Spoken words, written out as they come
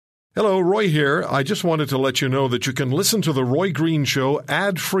Hello, Roy here. I just wanted to let you know that you can listen to The Roy Green Show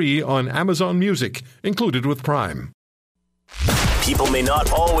ad-free on Amazon Music, included with Prime. People may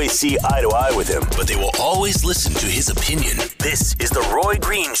not always see eye to eye with him, but they will always listen to his opinion. This is The Roy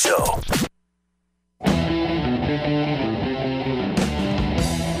Green Show.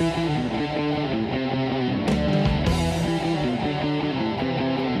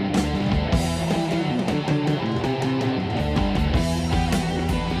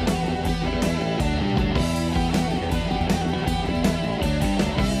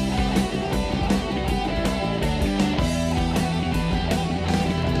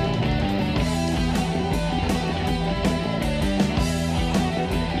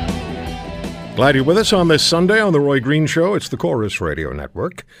 Glad you're with us on this Sunday on The Roy Green Show. It's the Chorus Radio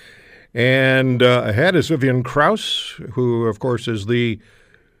Network. And ahead is Vivian Krause, who, of course, is the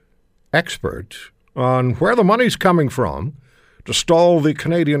expert on where the money's coming from to stall the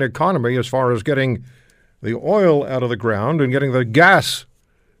Canadian economy as far as getting the oil out of the ground and getting the gas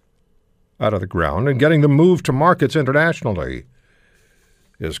out of the ground and getting the move to markets internationally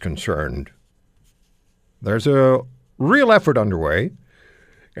is concerned. There's a real effort underway,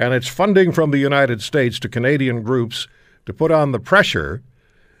 and it's funding from the United States to Canadian groups to put on the pressure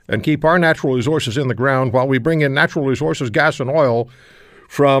and keep our natural resources in the ground while we bring in natural resources, gas and oil,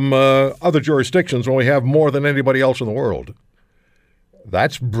 from other jurisdictions when we have more than anybody else in the world.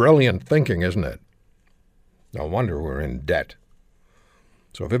 That's brilliant thinking, isn't it? No wonder we're in debt.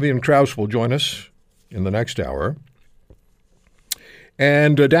 So Vivian Krause will join us in the next hour.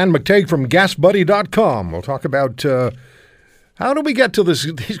 And Dan McTague from GasBuddy.com will talk about how do we get to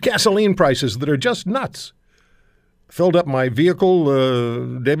these gasoline prices that are just nuts? Filled up my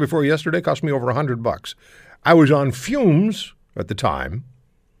vehicle day before yesterday, cost me over $100. I was on fumes at the time,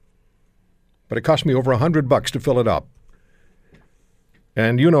 but it cost me over $100 to fill it up.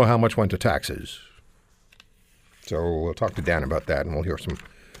 And you know how much went to taxes. So we'll talk to Dan about that, and we'll hear some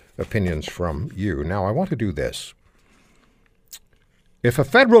opinions from you. Now, I want to do this. If a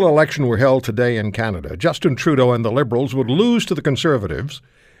federal election were held today in Canada, Justin Trudeau and the Liberals would lose to the Conservatives,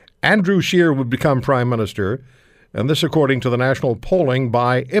 Andrew Scheer would become Prime Minister, and this according to the national polling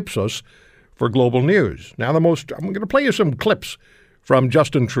by Ipsos for Global News. Now, I'm going to play you some clips from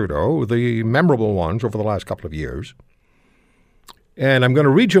Justin Trudeau, the memorable ones over the last couple of years. And I'm going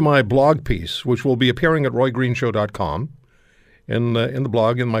to read you my blog piece, which will be appearing at roygreenshow.com. In the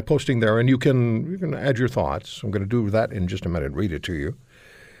blog, in my posting there, and you can add your thoughts. I'm going to do that in just a minute, read it to you.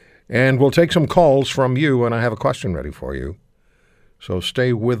 And we'll take some calls from you, and I have a question ready for you. So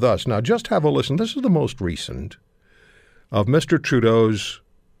stay with us. Now, just have a listen. This is the most recent of Mr. Trudeau's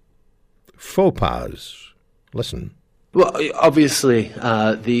faux pas. Listen. Well, obviously,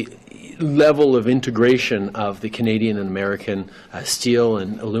 the level of integration of the Canadian and American steel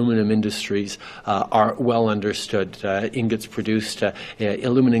and aluminum industries are well understood. Aluminum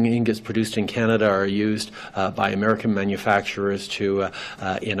ingots produced in Canada are used by American manufacturers to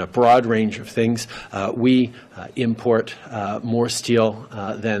in a broad range of things. We import more steel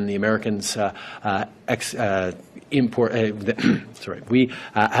than the Americans import. We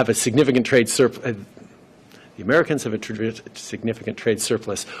have a significant trade surplus. The Americans have a significant trade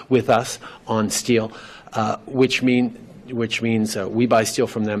surplus with us on steel, which means we buy steel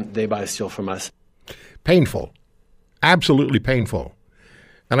from them, they buy steel from us. Painful. Absolutely painful.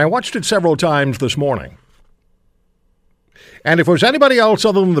 And I watched it several times this morning. And if it was anybody else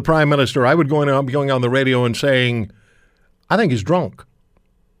other than the Prime Minister, I would be going on the radio and saying, I think he's drunk.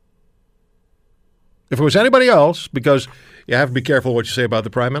 If it was anybody else, because you have to be careful what you say about the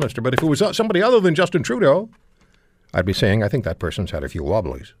Prime Minister, but if it was somebody other than Justin Trudeau, I'd be saying, I think that person's had a few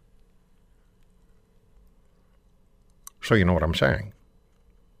wobblies. So you know what I'm saying.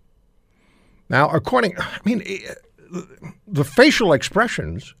 Now, the facial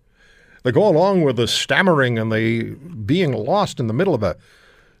expressions that go along with the stammering and the being lost in the middle of a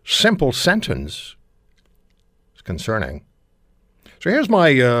simple sentence is concerning. So here's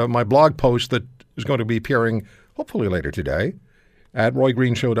my blog post that is going to be appearing hopefully later today at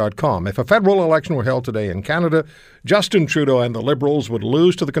roygreenshow.com. If a federal election were held today in Canada, Justin Trudeau and the Liberals would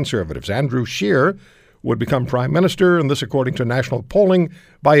lose to the Conservatives. Andrew Scheer would become Prime Minister, and this according to national polling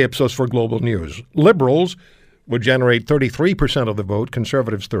by Ipsos for Global News. Liberals would generate 33% of the vote,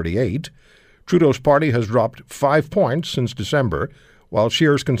 Conservatives 38%. Trudeau's party has dropped 5 points since December, while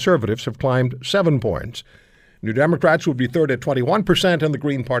Scheer's Conservatives have climbed 7 points. New Democrats would be third at 21% and the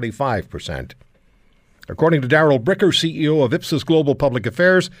Green Party 5%. According to Darrell Bricker, CEO of Ipsos Global Public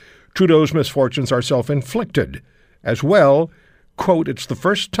Affairs, Trudeau's misfortunes are self-inflicted. As well, quote, it's the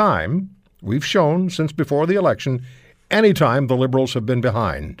first time we've shown since before the election anytime the Liberals have been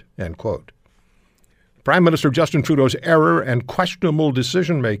behind, end quote. Prime Minister Justin Trudeau's error and questionable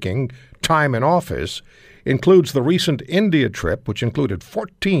decision-making time in office includes the recent India trip, which included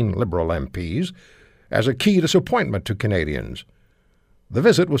 14 Liberal MPs, as a key disappointment to Canadians. The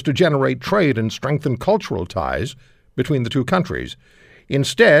visit was to generate trade and strengthen cultural ties between the two countries.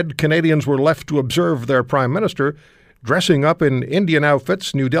 Instead, Canadians were left to observe their Prime Minister dressing up in Indian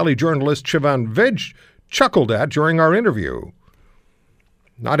outfits New Delhi journalist Shivan Vij chuckled at during our interview.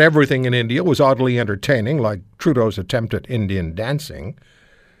 Not everything in India was oddly entertaining, like Trudeau's attempt at Indian dancing.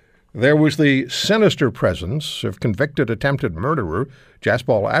 There was the sinister presence of convicted attempted murderer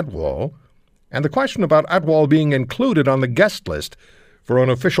Jaspal Adwal, and the question about Adwal being included on the guest list for an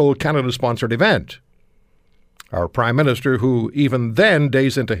official Canada-sponsored event. Our Prime Minister, who even then,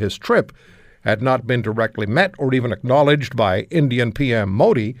 days into his trip, had not been directly met or even acknowledged by Indian PM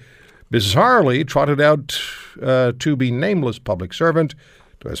Modi, bizarrely trotted out to be nameless public servant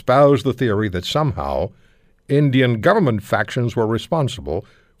to espouse the theory that somehow Indian government factions were responsible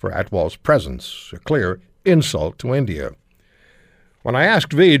for Adwal's presence, a clear insult to India. When I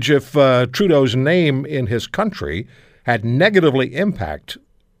asked Vij if Trudeau's name in his country had negatively impacted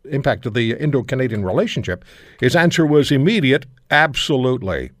the Indo-Canadian relationship, his answer was immediate: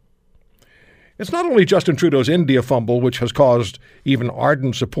 absolutely. It's not only Justin Trudeau's India fumble which has caused even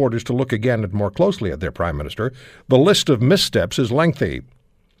ardent supporters to look again and more closely at their Prime Minister. The list of missteps is lengthy.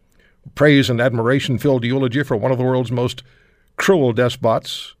 Praise and admiration-filled eulogy for one of the world's most cruel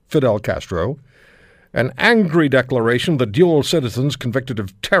despots, Fidel Castro. An angry declaration that dual citizens convicted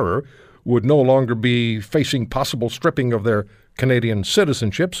of terror would no longer be facing possible stripping of their Canadian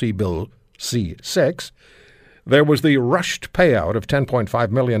citizenship, see Bill C-6. There was the rushed payout of $10.5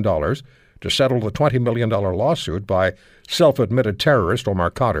 million to settle the $20 million lawsuit by self-admitted terrorist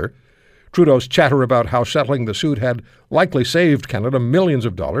Omar Khadr. Trudeau's chatter about how settling the suit had likely saved Canada millions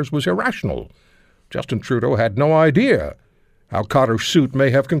of dollars was irrational. Justin Trudeau had no idea how Khadr's suit may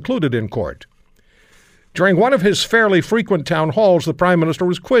have concluded in court. During one of his fairly frequent town halls, the Prime Minister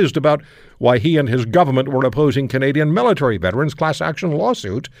was quizzed about why he and his government were opposing Canadian military veterans' class action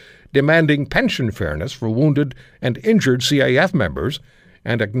lawsuit demanding pension fairness for wounded and injured CAF members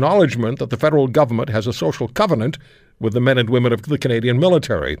and acknowledgement that the federal government has a social covenant with the men and women of the Canadian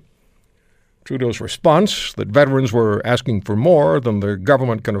military. Trudeau's response that veterans were asking for more than the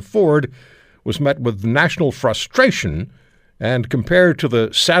government can afford was met with national frustration and compared to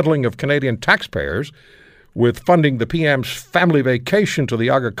the saddling of Canadian taxpayers with funding the PM's family vacation to the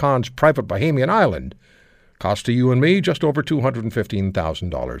Aga Khan's private Bahamian island. Cost to you and me just over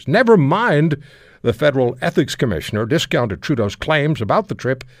 $215,000. Never mind the Federal Ethics Commissioner discounted Trudeau's claims about the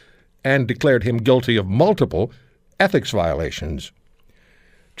trip and declared him guilty of multiple ethics violations.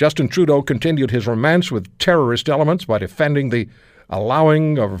 Justin Trudeau continued his romance with terrorist elements by defending the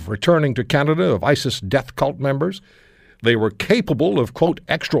allowing of returning to Canada of ISIS death cult members. They were capable of, quote,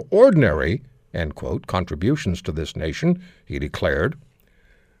 extraordinary, end quote, contributions to this nation, he declared,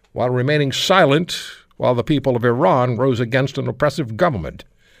 while remaining silent while the people of Iran rose against an oppressive government.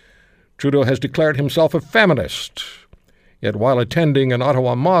 Trudeau has declared himself a feminist, yet while attending an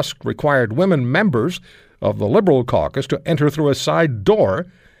Ottawa mosque required women members of the Liberal caucus to enter through a side door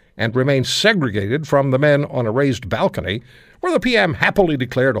and remain segregated from the men on a raised balcony, where the PM happily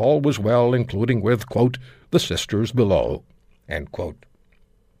declared all was well, including with, quote, the sisters below, end quote.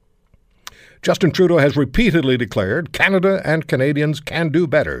 Justin Trudeau has repeatedly declared Canada and Canadians can do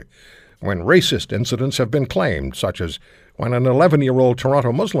better when racist incidents have been claimed, such as when an 11-year-old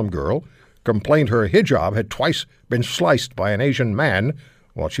Toronto Muslim girl complained her hijab had twice been sliced by an Asian man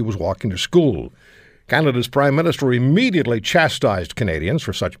while she was walking to school. Canada's Prime Minister immediately chastised Canadians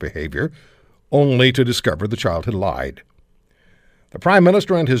for such behavior, only to discover the child had lied. The Prime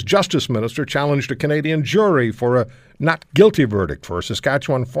Minister and his Justice Minister challenged a Canadian jury for a not guilty verdict for a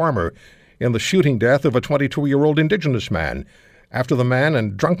Saskatchewan farmer in the shooting death of a 22-year-old Indigenous man after the man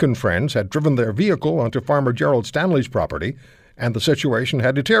and drunken friends had driven their vehicle onto Farmer Gerald Stanley's property and the situation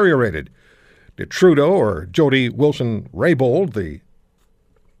had deteriorated. Did Trudeau or Jody Wilson-Raybould, the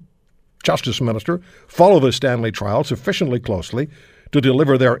Justice Minister, follow the Stanley trial sufficiently closely to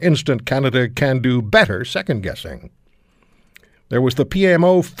deliver their instant Canada can do better second-guessing? There was the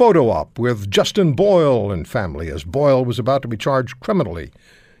PMO photo op with Justin Boyle and family as Boyle was about to be charged criminally.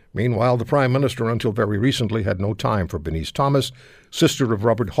 Meanwhile, the Prime Minister, until very recently, had no time for Bernice Thomas, sister of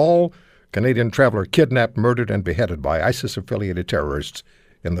Robert Hall, Canadian traveler kidnapped, murdered, and beheaded by ISIS-affiliated terrorists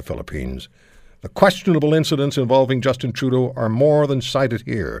in the Philippines. The questionable incidents involving Justin Trudeau are more than cited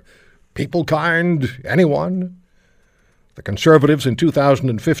here. People kind? Anyone? The Conservatives in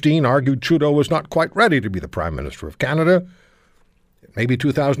 2015 argued Trudeau was not quite ready to be the Prime Minister of Canada. It may be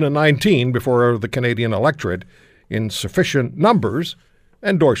 2019 before the Canadian electorate, in sufficient numbers,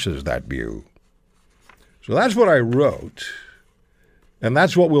 endorses that view. So that's what I wrote, and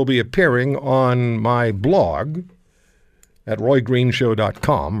that's what will be appearing on my blog at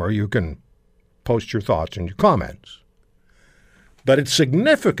roygreenshow.com, where you can post your thoughts and your comments. But it's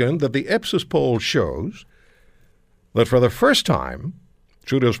significant that the Ipsos poll shows that for the first time,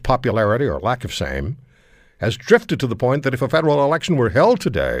 Trudeau's popularity, or lack of same, has drifted to the point that if a federal election were held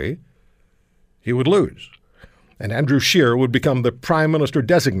today, he would lose, and Andrew Scheer would become the Prime Minister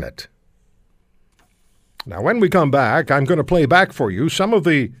designate. Now, when we come back, I'm going to play back for you some of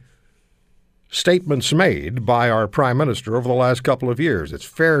the statements made by our Prime Minister over the last couple of years. It's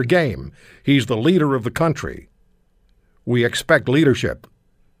fair game. He's the leader of the country. We expect leadership,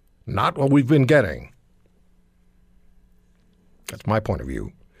 not what we've been getting. That's my point of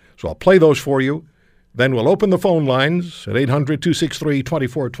view. So I'll play those for you. Then we'll open the phone lines at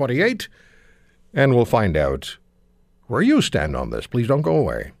 800-263-2428, and we'll find out where you stand on this. Please don't go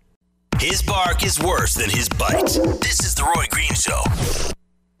away. His bark is worse than his bite. This is The Roy Green Show.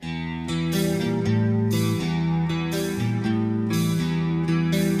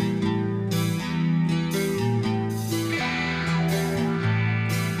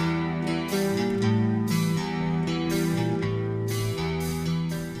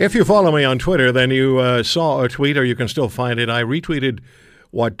 If you follow me on Twitter, then you saw a tweet, or you can still find it. I retweeted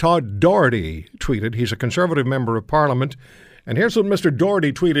what Todd Doherty tweeted. He's a Conservative member of Parliament. And here's what Mr.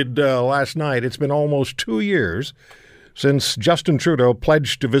 Doherty tweeted last night. It's been almost 2 years since Justin Trudeau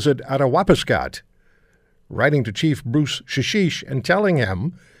pledged to visit Attawapiskat, writing to Chief Bruce Shishish and telling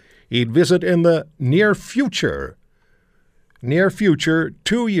him he'd visit in the near future. Near future,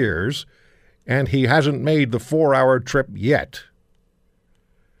 2 years, and he hasn't made the 4-hour trip yet.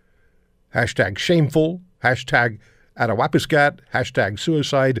 Hashtag shameful, hashtag Attawapiskat, hashtag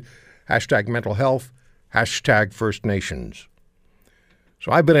suicide, hashtag mental health, hashtag First Nations.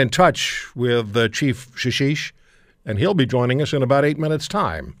 So I've been in touch with Chief Shishish, and he'll be joining us in about 8 minutes'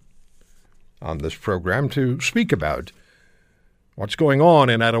 time on this program to speak about what's going on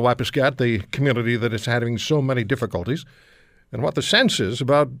in Attawapiskat, the community that is having so many difficulties, and what the sense is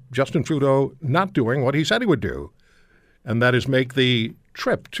about Justin Trudeau not doing what he said he would do, and that is make the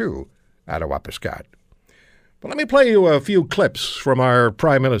trip to Attawapiskat. But let me play you a few clips from our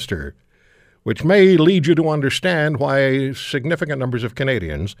Prime Minister, which may lead you to understand why significant numbers of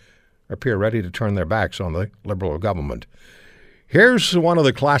Canadians appear ready to turn their backs on the Liberal government. Here's one of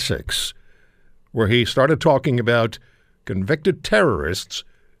the classics where he started talking about convicted terrorists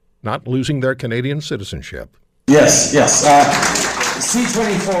not losing their Canadian citizenship. Yes.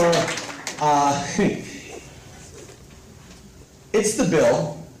 C-24, it's the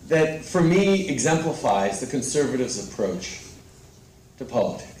bill that, for me, exemplifies the Conservatives' approach to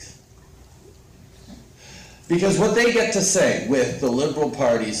politics. Because what they get to say with the Liberal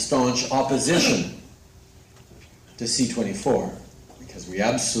Party's staunch opposition to C-24, because we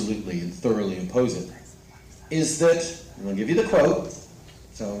absolutely and thoroughly oppose it, is that, and I'll give you the quote,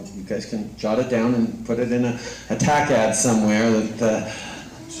 so you guys can jot it down and put it in a attack ad somewhere, that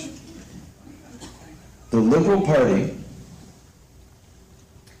the Liberal Party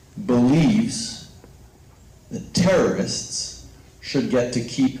believes that terrorists should get to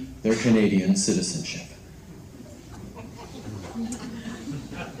keep their Canadian citizenship.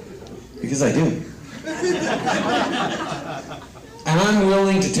 Because I do. And I'm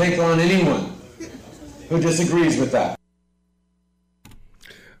willing to take on anyone who disagrees with that.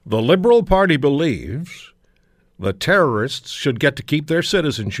 The Liberal Party believes that terrorists should get to keep their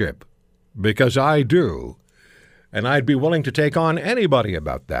citizenship, because I do, and I'd be willing to take on anybody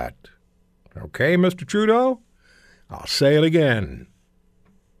about that. Okay, Mr. Trudeau? I'll say it again.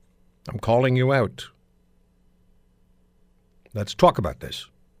 I'm calling you out. Let's talk about this.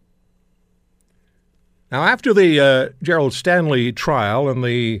 Now, after the Gerald Stanley trial and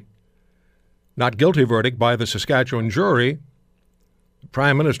the not guilty verdict by the Saskatchewan jury, the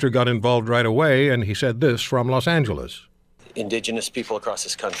Prime Minister got involved right away, and he said this from Los Angeles. Indigenous people across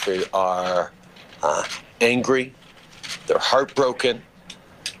this country are angry, they're heartbroken,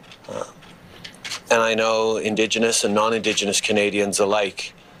 and I know Indigenous and non-Indigenous Canadians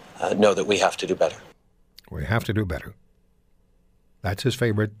alike know that we have to do better. We have to do better. That's his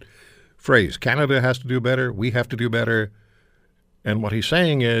favorite phrase. Canada has to do better, we have to do better. And what he's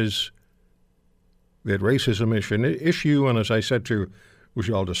saying is that racism is an issue, and as I said to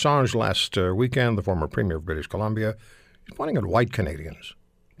Ujjal Dosanjh last weekend, the former Premier of British Columbia, he's pointing at white Canadians.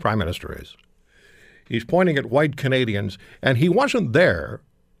 Prime Minister is. He's pointing at white Canadians, and he wasn't there,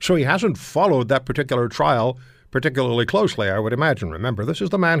 so he hasn't followed that particular trial particularly closely, I would imagine. Remember, this is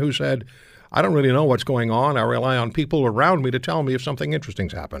the man who said, I don't really know what's going on. I rely on people around me to tell me if something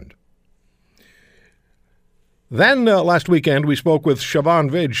interesting's happened. Then last weekend, we spoke with Siobhan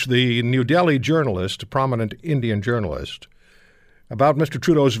Vij, the New Delhi journalist, a prominent Indian journalist, about Mr.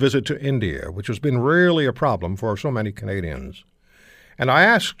 Trudeau's visit to India, which has been really a problem for so many Canadians. And I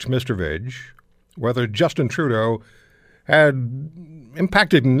asked Mr. Vij whether Justin Trudeau had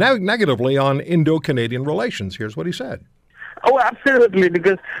impacted negatively on Indo-Canadian relations. Here's what he said. Oh, absolutely,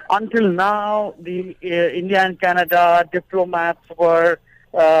 because until now, the India and Canada diplomats were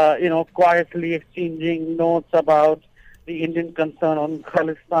quietly exchanging notes about the Indian concern on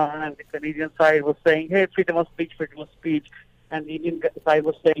Khalistan, and the Canadian side was saying, hey, freedom of speech, freedom of speech. And the Indian side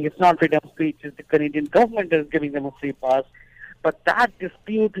was saying it's not freedom of speech, it's the Canadian government is giving them a free pass. But that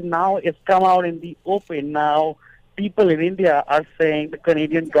dispute now has come out in the open. Now, people in India are saying the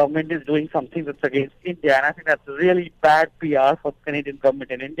Canadian government is doing something that's against India. And I think that's really bad PR for the Canadian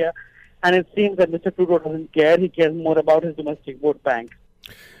government in India. And it seems that Mr. Trudeau doesn't care. He cares more about his domestic vote bank.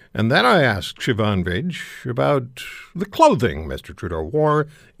 And then I asked Siobhan Vij about the clothing Mr. Trudeau wore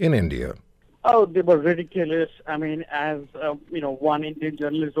in India. Oh, they were ridiculous. I mean, as one Indian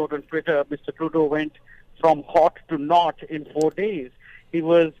journalist wrote on Twitter, Mr. Trudeau went from hot to not in 4 days. He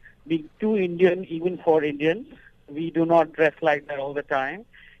was being too Indian even for Indians. We do not dress like that all the time.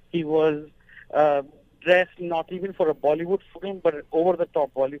 He was dressed not even for a Bollywood film, but an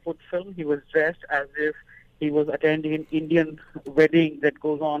over-the-top Bollywood film. He was dressed as if he was attending an Indian wedding that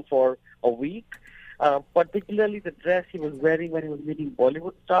goes on for a week. Particularly the dress he was wearing when he was meeting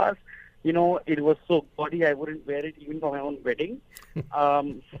Bollywood stars. It was so gaudy I wouldn't wear it even for my own wedding.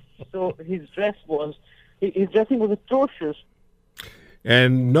 So his dressing was atrocious.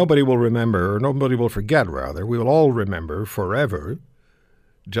 And nobody will remember, or nobody will forget, rather, we will all remember forever,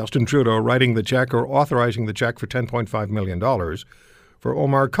 Justin Trudeau writing the check or authorizing the check for $10.5 million for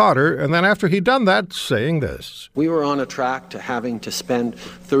Omar Khadr, and then after he'd done that, saying this. We were on a track to having to spend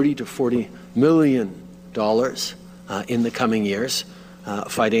 $30 to $40 million in the coming years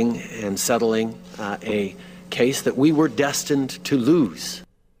fighting and settling a case that we were destined to lose.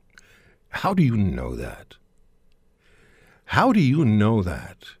 How do you know that? How do you know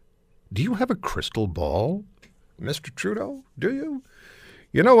that? Do you have a crystal ball, Mr. Trudeau? Do you?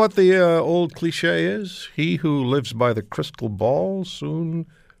 You know what the old cliche is? He who lives by the crystal ball soon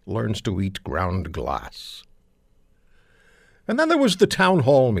learns to eat ground glass. And then there was the town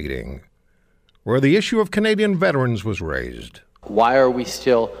hall meeting, where the issue of Canadian veterans was raised. Why are we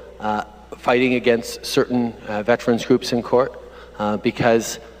still fighting against certain veterans groups in court?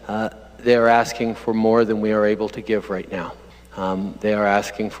 Because they're asking for more than we are able to give right now. They are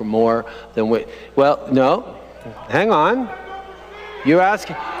asking for more than we... Well, no, hang on. You're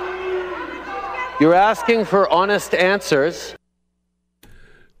asking for honest answers.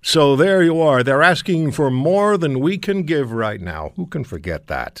 So there you are. They're asking for more than we can give right now. Who can forget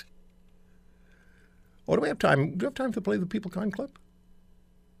that? Oh, do we have time? Do we have time to play the People Kind clip?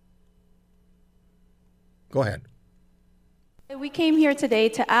 Go ahead. We came here today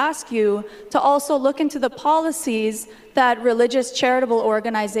to ask you to also look into the policies that religious charitable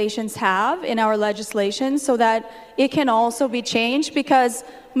organizations have in our legislation so that it can also be changed, because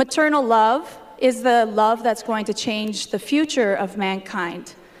maternal love is the love that's going to change the future of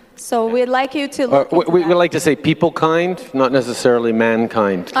mankind. So we'd like you to look into we like to say people kind, not necessarily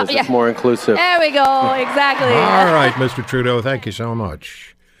mankind, because it's more inclusive. There we go, exactly. All right, Mr. Trudeau, thank you so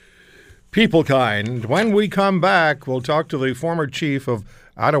much. People kind. When we come back, we'll talk to the former chief of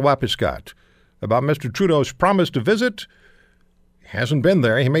Attawapiskat about Mr. Trudeau's promise to visit. He hasn't been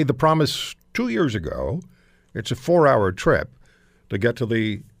there. He made the promise 2 years ago. It's a 4-hour trip to get to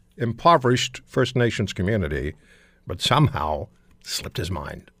the impoverished First Nations community, but somehow slipped his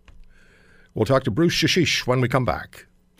mind. We'll talk to Bruce Shishish when we come back.